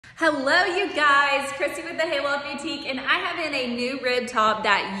Hello you guys, Christy with the Hayloft Boutique, and I have in a new rib top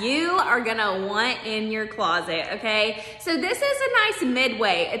that you are gonna want in your closet, okay? So this is a nice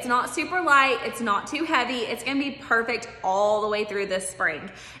midway. It's not super light, it's not too heavy. It's gonna be perfect all the way through this spring.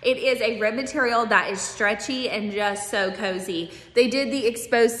 It is a rib material that is stretchy and just so cozy. They did the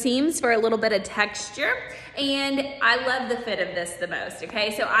exposed seams for a little bit of texture, and I love the fit of this the most,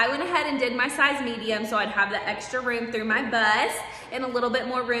 okay? So I went ahead and did my size medium so I'd have the extra room through my bust and a little bit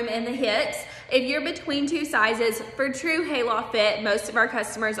more room in the hips. If you're between two sizes, for true Hayloft fit, most of our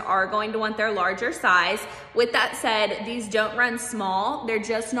customers are going to want their larger size. With that said, these don't run small. They're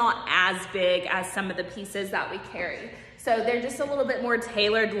just not as big as some of the pieces that we carry. So they're just a little bit more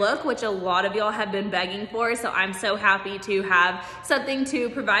tailored look, which a lot of y'all have been begging for. So I'm so happy to have something to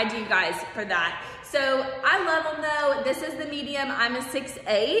provide you guys for that. So I love them though. This is the medium. I'm a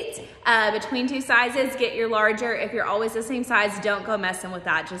 6'8". Between two sizes, get your larger. If you're always the same size, don't go messing with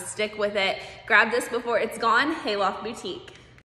that. Just stick with it. Grab this before it's gone. Hayloft Boutique.